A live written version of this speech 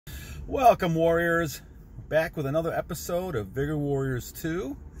Welcome, Warriors. Back with another episode of Vigor Warriors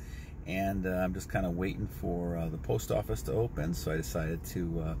 2. And I'm just kind of waiting for the post office to open, so I decided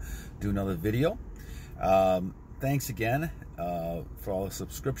to do another video. Thanks again for all the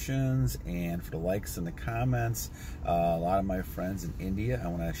subscriptions and for the likes and the comments. A lot of my friends in India, I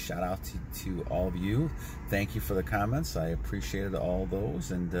want to shout out to all of you. Thank you for the comments. I appreciated all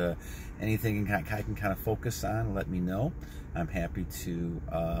those, and anything I can kind of focus on, let me know. I'm happy to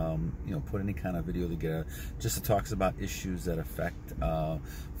put any kind of video together just to talk about issues that affect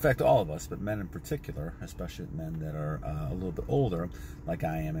all of us, but men in particular, especially men that are a little bit older, like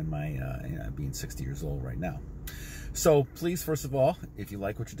I am in my being 60 years old right now. So please, first of all, if you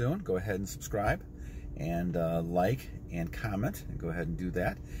like what you're doing, go ahead and subscribe and like and comment, and go ahead and do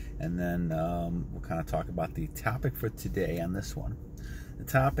that. And then we'll kind of talk about the topic for today on this one. The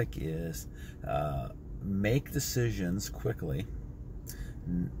topic is make decisions quickly,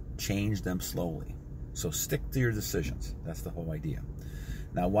 change them slowly. So stick to your decisions. That's the whole idea.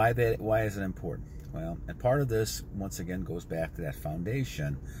 Now, why is it important? Well, and part of this, once again, goes back to that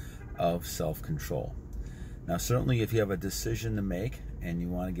foundation of self-control. Now, certainly if you have a decision to make and you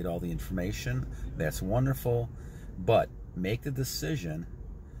want to get all the information, that's wonderful, but make the decision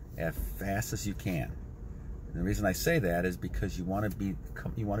as fast as you can. And the reason I say that is because you want to be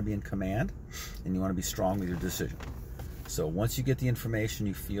in command, and you want to be strong with your decision. So once you get the information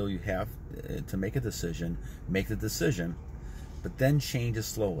you feel you have to make a decision, make the decision, but then change it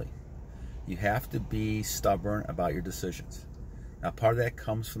slowly. You have to be stubborn about your decisions. Now, part of that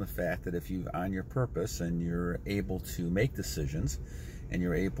comes from the fact that if you're on your purpose and you're able to make decisions and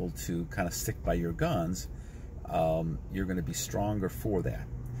you're able to kind of stick by your guns, you're going to be stronger for that.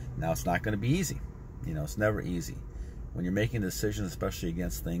 Now, it's not going to be easy. It's never easy. When you're making decisions, especially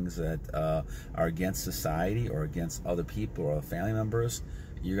against things that are against society or against other people or family members,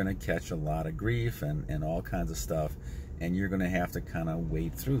 you're going to catch a lot of grief and all kinds of stuff, and you're going to have to kind of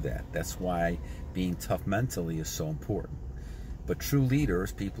wade through that. That's why being tough mentally is so important. But true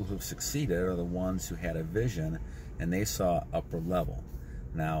leaders, people who've succeeded, are the ones who had a vision and they saw upper level.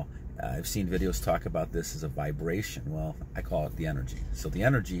 Now, I've seen videos talk about this as a vibration. Well, I call it the energy. So the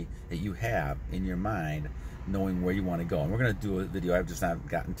energy that you have in your mind, knowing where you want to go. And we're going to do a video, I've just not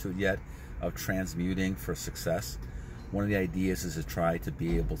gotten to it yet, of transmuting for success. One of the ideas is to try to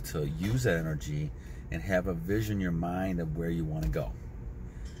be able to use that energy and have a vision in your mind of where you want to go.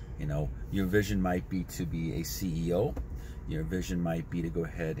 Your vision might be to be a CEO. Your vision might be to go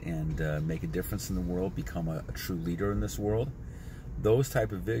ahead and make a difference in the world, become a true leader in this world. Those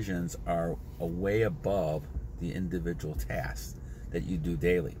type of visions are a way above the individual tasks that you do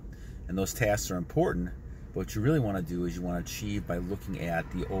daily. And those tasks are important, but what you really want to do is you want to achieve by looking at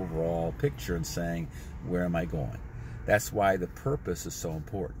the overall picture and saying, where am I going? That's why the purpose is so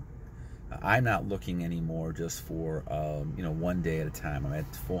important. I'm not looking anymore just for one day at a time. I'm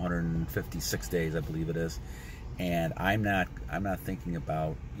at 456 days, I believe it is. And I'm not thinking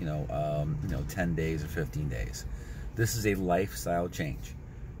about 10 days or 15 days. This is a lifestyle change,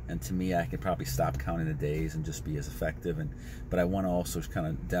 and to me, I could probably stop counting the days and just be as effective. But I want to also kind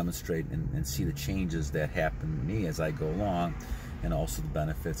of demonstrate and see the changes that happen to me as I go along, and also the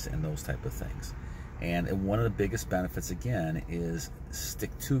benefits and those type of things. And one of the biggest benefits, again, is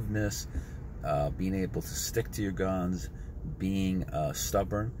stick-to-iveness, being able to stick to your guns, being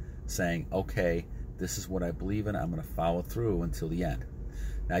stubborn, saying, okay, this is what I believe in, I'm going to follow through until the end.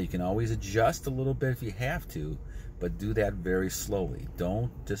 Now, you can always adjust a little bit if you have to, but do that very slowly.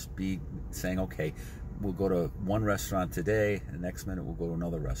 Don't just be saying, okay, we'll go to one restaurant today, and the next minute we'll go to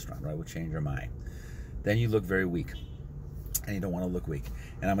another restaurant, right? We'll change our mind. Then you look very weak, and you don't want to look weak.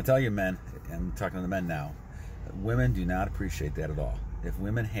 And I'm going to tell you, men, I'm talking to the men now, women do not appreciate that at all. If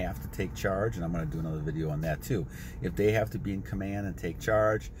women have to take charge, and I'm going to do another video on that too, if they have to be in command and take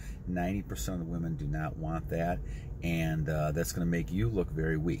charge, 90% of the women do not want that, and that's going to make you look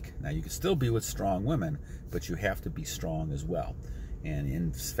very weak. Now, you can still be with strong women, but you have to be strong as well, and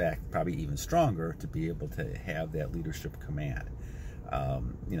in fact, probably even stronger to be able to have that leadership command.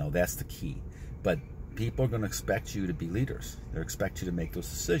 That's the key. But people are going to expect you to be leaders. They'll expect you to make those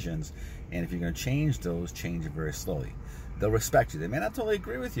decisions, and if you're going to change those, change it very slowly. They'll respect you. They may not totally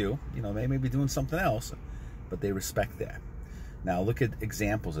agree with you. They may be doing something else, but they respect that. Now, look at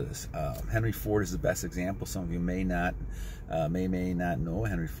examples of this. Henry Ford is the best example. Some of you may not know.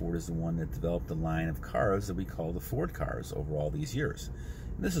 Henry Ford is the one that developed the line of cars that we call the Ford cars over all these years.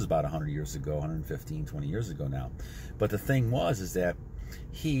 And this is about 100 years ago, 115, 20 years ago now. But the thing is that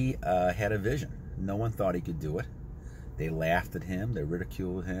he had a vision. No one thought he could do it. They laughed at him. They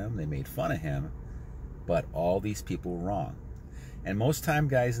ridiculed him. They made fun of him. But all these people were wrong. And most time,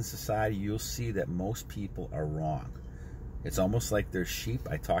 guys, in society, you'll see that most people are wrong. It's almost like they're sheep.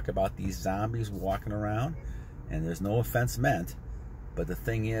 I talk about these zombies walking around, and there's no offense meant, but the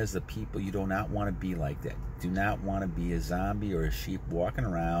thing is, the people, you do not want to be like that. Do not want to be a zombie or a sheep walking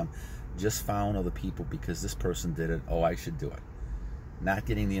around just following other people because this person did it. Oh, I should do it. Not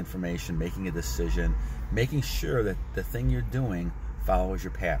getting the information, making a decision, making sure that the thing you're doing follows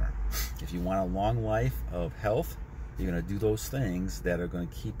your pattern. If you want a long life of health, you're going to do those things that are going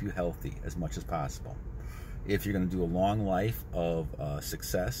to keep you healthy as much as possible. If you're going to do a long life of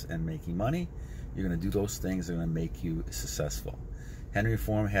success and making money, you're going to do those things that are going to make you successful. Henry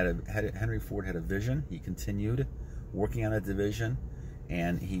Ford had a vision. He continued working on that vision,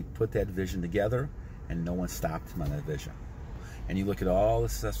 and he put that vision together, and no one stopped him on that vision. And you look at all the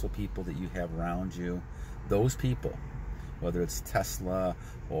successful people that you have around you, those people, whether it's Tesla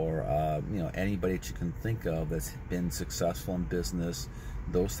or anybody that you can think of that's been successful in business,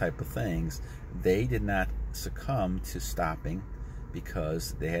 those type of things, they did not succumb to stopping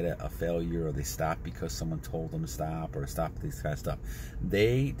because they had a failure, or they stopped because someone told them to stop, or stop this kind of stuff.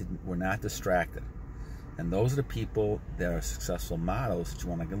 They were not distracted. And those are the people that are successful models that you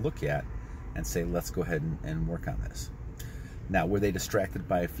want to look at and say, let's go ahead and work on this. Now, were they distracted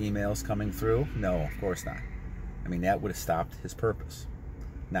by females coming through? No, of course not. I mean, that would have stopped his purpose.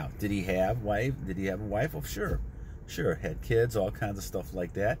 Now, did he have a wife? Oh, sure. Sure, had kids, all kinds of stuff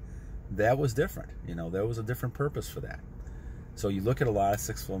like that. That was different. There was a different purpose for that. So you look at a lot of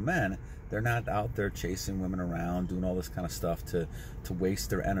successful men, they're not out there chasing women around, doing all this kind of stuff to waste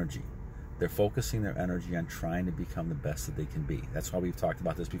their energy. They're focusing their energy on trying to become the best that they can be. That's why we've talked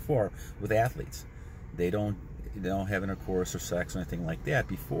about this before with athletes. They don't have intercourse or sex or anything like that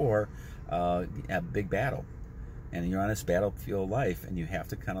before a big battle. And you're on this battlefield of life, and you have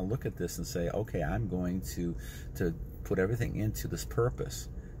to kind of look at this and say, okay, I'm going to put everything into this purpose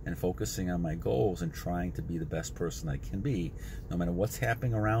and focusing on my goals and trying to be the best person I can be, no matter what's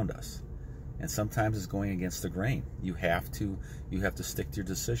happening around us. And sometimes it's going against the grain. You have to stick to your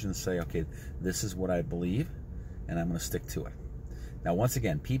decision and say, okay, this is what I believe, and I'm going to stick to it. Now, once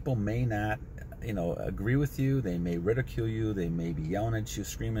again, people may not agree with you. They may ridicule you. They may be yelling at you,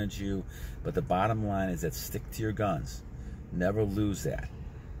 screaming at you. But the bottom line is that stick to your guns. Never lose that.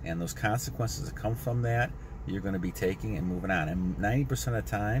 And those consequences that come from that, you're going to be taking and moving on. And 90% of the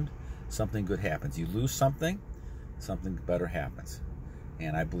time, something good happens. You lose something, something better happens.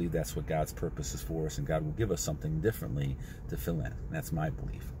 And I believe that's what God's purpose is for us. And God will give us something differently to fill in. And that's my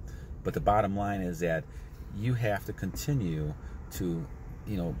belief. But the bottom line is that you have to continue to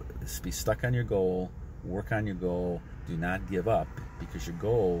be stuck on your goal, work on your goal, do not give up, because your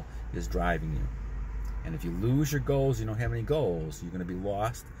goal is driving you. And if you lose your goals, you don't have any goals, you're going to be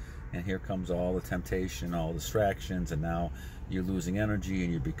lost, and here comes all the temptation, all the distractions, and now you're losing energy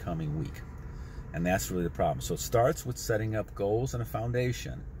and you're becoming weak. And that's really the problem. So it starts with setting up goals and a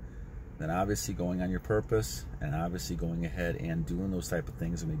foundation, then obviously going on your purpose, and obviously going ahead and doing those type of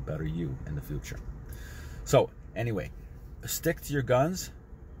things and make better you in the future. So anyway, stick to your guns.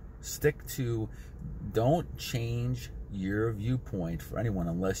 Don't change your viewpoint for anyone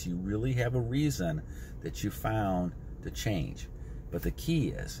unless you really have a reason that you found to change. But the key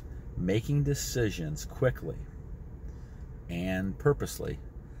is making decisions quickly and purposely,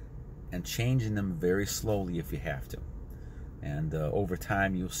 and changing them very slowly if you have to. And over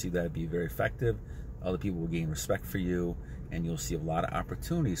time, you'll see that be very effective. Other people will gain respect for you, and you'll see a lot of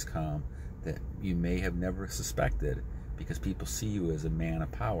opportunities come that you may have never suspected, because people see you as a man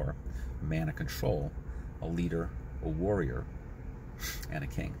of power, a man of control, a leader, a warrior, and a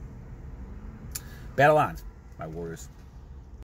king. Battle on, my warriors.